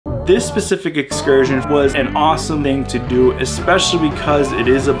This specific excursion was an awesome thing to do, especially because it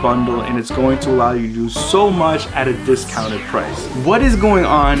is a bundle and it's going to allow you to do so much at a discounted price. What is going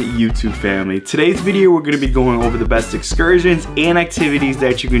on, YouTube family? Today's video, we're going to be going over the best excursions and activities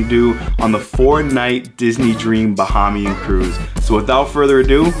that you can do on the 4-night Disney Dream Bahamian Cruise. So without further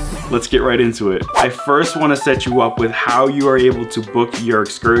ado, let's get right into it. I first want to set you up with how you are able to book your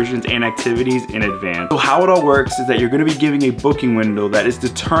excursions and activities in advance. So how it all works is that you're going to be giving a booking window that is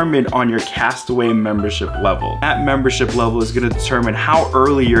determined on your Castaway membership level. That membership level is going to determine how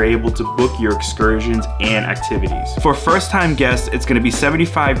early you're able to book your excursions and activities. For first-time guests, it's going to be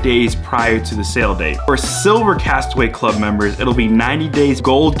 75 days prior to the sail date. For Silver Castaway Club members, it'll be 90 days.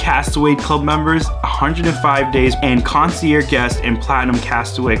 Gold Castaway Club members, 105 days, and Concierge guests and Platinum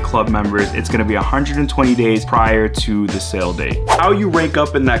Castaway Club members, it's going to be 120 days prior to the sail date. How you rank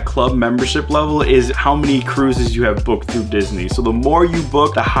up in that club membership level is how many cruises you have booked through Disney. So the more you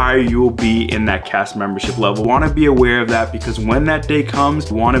book, the higher you will be in that cast membership level. You want to be aware of that because when that day comes,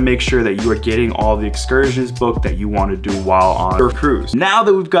 you want to make sure that you are getting all the excursions booked that you want to do while on your cruise. Now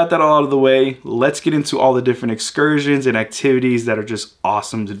that we've got that all out of the way, let's get into all the different excursions and activities that are just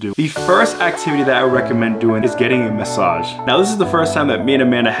awesome to do. The first activity that I recommend doing is getting a massage. Now this is the first time that me and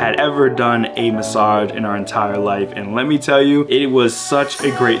Amanda had ever done a massage in our entire life, and let me tell you, it was such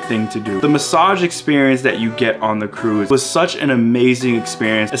a great thing to do. The massage experience that you get on the cruise was such an amazing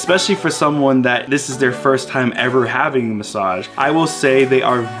experience, especially for someone that this is their first time ever having a massage. I will say they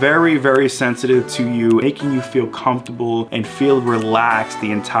are very, very sensitive to you, making you feel comfortable and feel relaxed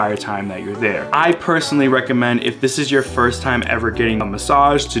the entire time that you're there. I personally recommend, if this is your first time ever getting a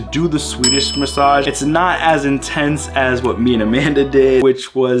massage, to do the Swedish massage. It's not as intense as what me and Amanda did,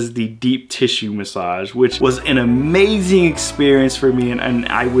 which was the deep tissue massage, which was an amazing experience for me, and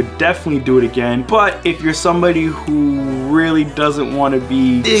I would definitely do it again. But if you're somebody who really doesn't want to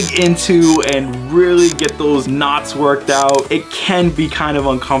be dig into and really get those knots worked out, it can be kind of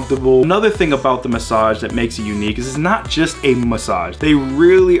uncomfortable. Another thing about the massage that makes it unique is it's not just a massage. They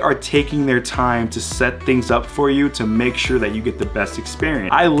really are taking their time to set things up for you to make sure that you get the best experience.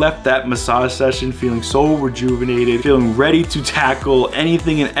 I left that massage session feeling so rejuvenated, feeling ready to tackle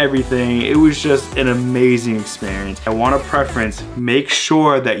anything and everything. It was just an amazing experience. I want a preference, make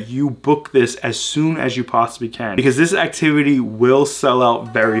sure that you book this as soon as you possibly can, because this activity will sell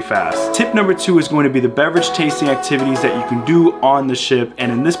out very fast. Tip number 2 is going to be the beverage tasting activities that you can do on the ship,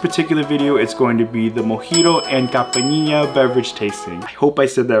 and in this particular video, it's going to be the Mojito and Caipirinha beverage tasting. I hope I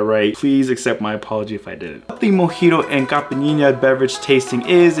said that right. Please accept my apology if I didn't. What the Mojito and Caipirinha beverage tasting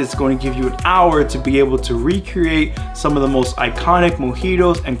is, it's going to give you an hour to be able to recreate some of the most iconic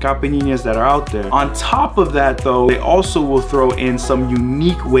mojitos and caipirinhas that are out there. On top of that though, they also will throw in some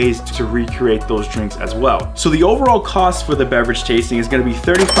unique ways to recreate those drinks as well. So the overall cost for the beverage tasting is going to be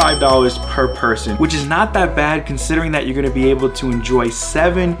 $35 per person, which is not that bad considering that you're going to be able to enjoy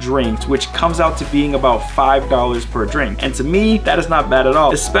 7 drinks, which comes out to being about $5 per drink. And to me, that is not bad at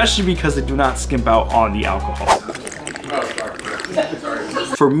all, especially because they do not skimp out on the alcohol.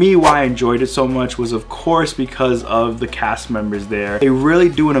 For me, why I enjoyed it so much was of course because of the cast members there. They really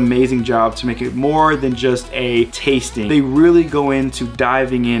do an amazing job to make it more than just a tasting. They really go into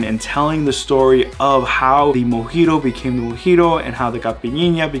diving in and telling the story of how the mojito became the mojito and how the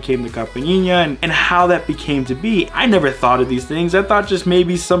caipirinha became the caipirinha and how that became to be. I never thought of these things. I thought just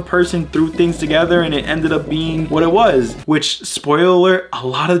maybe some person threw things together and it ended up being what it was, which, spoiler alert, a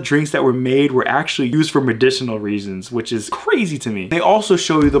lot of drinks that were made were actually used for medicinal reasons, which is crazy to me. They also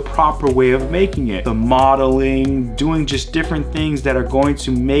show you the proper way of making it, the modeling, doing just different things that are going to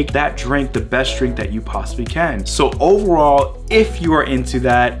make that drink the best drink that you possibly can. So overall, if you are into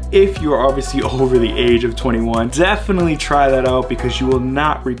that, if you are obviously over the age of 21, definitely try that out because you will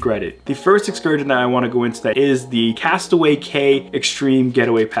not regret it. The first excursion that I want to go into that is the Castaway K Extreme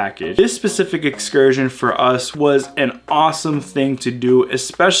Getaway Package. This specific excursion for us was an awesome thing to do,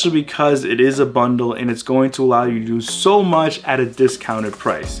 especially because it is a bundle and it's going to allow you to do so much at a discounted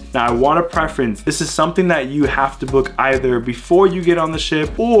price. Now I want a preference. This is something that you have to book either before you get on the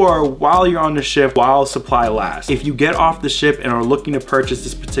ship or while you're on the ship while supply lasts. If you get off the ship and are looking to purchase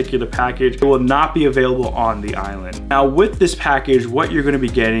this particular package, it will not be available on the island. Now with this package, what you're going to be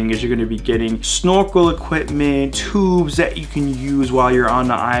getting is you're going to be getting snorkel equipment, tubes that you can use while you're on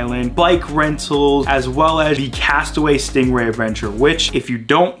the island, bike rentals, as well as the Castaway Stingray adventure, which if you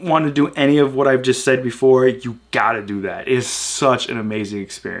don't want to do any of what I've just said before, you gotta do that. It is such an amazing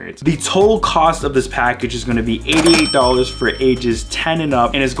experience. The total cost of this package is going to be $88 for ages 10 and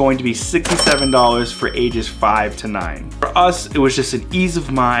up, and is going to be $67 for ages 5 to 9. For us, us, it was just an ease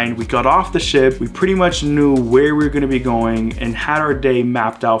of mind. We got off the ship, we pretty much knew where we were gonna be going and had our day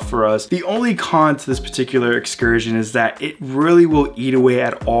mapped out for us. The only con to this particular excursion is that it really will eat away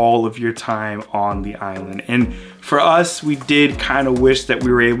at all of your time on the island. And for us, we did kind of wish that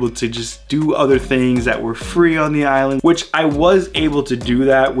we were able to just do other things that were free on the island, which I was able to do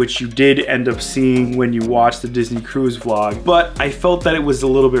that, which you did end up seeing when you watched the Disney Cruise vlog. But I felt that it was a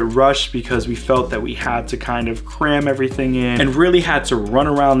little bit rushed because we felt that we had to kind of cram everything in and really had to run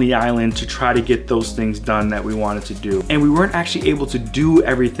around the island to try to get those things done that we wanted to do. And we weren't actually able to do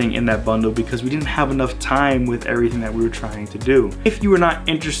everything in that bundle because we didn't have enough time with everything that we were trying to do. If you were not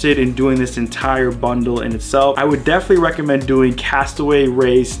interested in doing this entire bundle in itself, I would definitely recommend doing Castaway,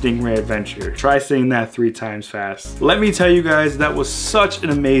 Ray's Stingray Adventure. Try saying that 3 times fast. Let me tell you guys, that was such an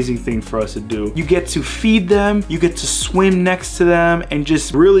amazing thing for us to do. You get to feed them, you get to swim next to them, and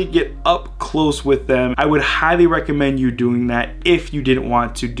just really get up close with them. I would highly recommend you doing that if you didn't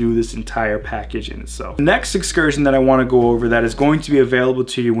want to do this entire package in itself. The next excursion that I want to go over that is going to be available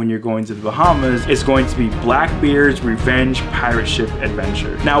to you when you're going to the Bahamas is going to be Blackbeard's Revenge Pirate Ship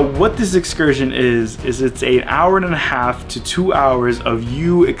Adventure. Now, what this excursion is it's an hour and a half to 2 hours of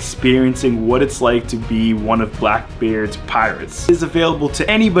you experiencing what it's like to be one of Blackbeard's pirates. It is available to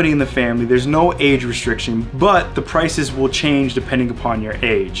anybody in the family. There's no age restriction, but the prices will change depending upon your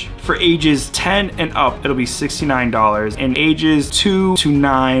age. For ages 10 and up, it'll be $69, and ages 2 to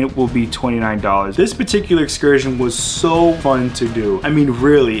 9 will be $29. This particular excursion was so fun to do. I mean,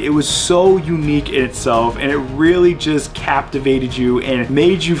 really, it was so unique in itself, and it really just captivated you and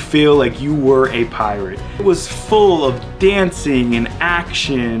made you feel like you were a pirate. It was full of dancing and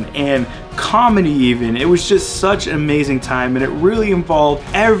action and comedy even. It was just such an amazing time, and it really involved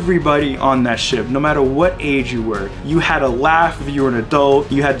everybody on that ship, no matter what age you were. You had a laugh if you were an adult.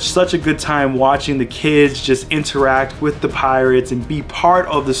 You had such a good time watching the kids just interact with the pirates and be part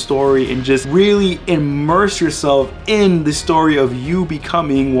of the story and just really immerse yourself in the story of you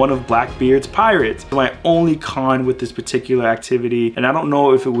becoming one of Blackbeard's pirates. My only con with this particular activity, and I don't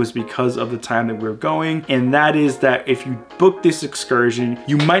know if it was because of the time that we're going, and that is that if you book this excursion,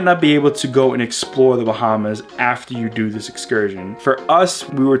 you might not be able to go and explore the Bahamas after you do this excursion. For us,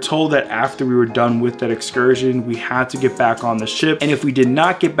 we were told that after we were done with that excursion, we had to get back on the ship, and if we did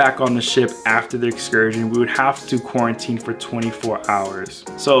not get back on the ship after the excursion, we would have to quarantine for 24 hours.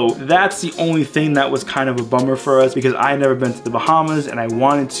 So that's the only thing that was kind of a bummer for us, because I had never been to the Bahamas and I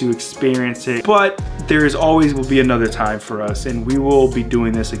wanted to experience it, but there's always will be another time for us, and we will be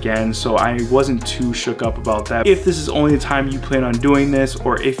doing this again, so I wasn't too shook up about that. If this is only the time you plan on doing this,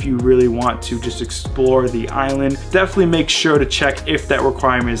 or if you really want to just explore the island, definitely make sure to check if that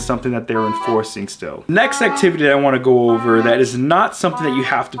requirement is something that they're enforcing still. Next activity that I want to go over that is not something that you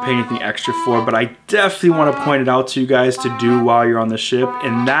have to pay anything extra for, but I definitely want to point it out to you guys to do while you're on the ship,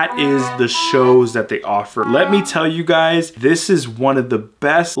 and that is the shows that they offer. Let me tell you guys, this is one of the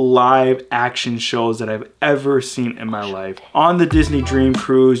best live action shows that I've ever seen in my life. On the Disney Dream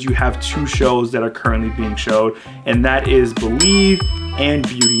Cruise, you have 2 shows that are currently being showed, and that is Believe and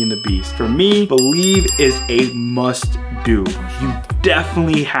Beauty and the Beast. For me, Believe is a must do. You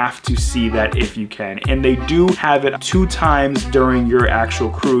definitely have to see that if you can, and they do have it 2 times during your actual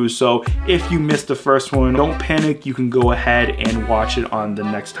cruise, so if you missed the first one, don't panic, you can go ahead and watch it on the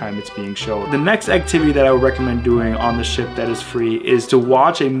next time it's being shown. The next activity that I would recommend doing on the ship that is free is to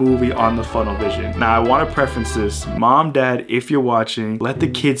watch a movie on the FUNNLE Vision. Now, I want to preference this. Mom, Dad, if you're watching, let the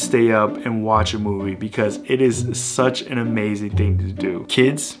kids stay up and watch a movie, because it is such an amazing thing to do.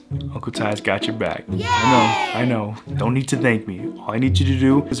 Kids, Uncle Ty's got your back. Yay! I know. Don't need to thank me. All I need you to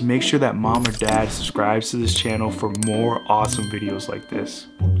do is make sure that Mom or Dad subscribes to this channel for more awesome videos like this.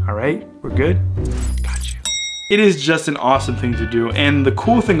 All right, we're good? Got you. It is just an awesome thing to do, and the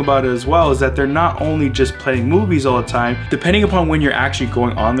cool thing about it as well is that they're not only just playing movies all the time. Depending upon when you're actually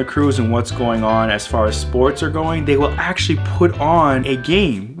going on the cruise and what's going on as far as sports are going, they will actually put on a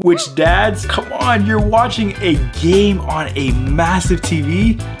game. Which, dads, come on, you're watching a game on a massive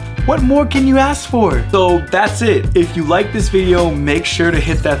TV? What more can you ask for? So that's it. If you like this video, make sure to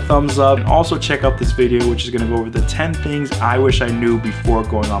hit that thumbs up, and also check out this video, which is gonna go over the 10 things I wish I knew before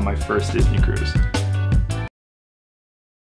going on my first Disney cruise.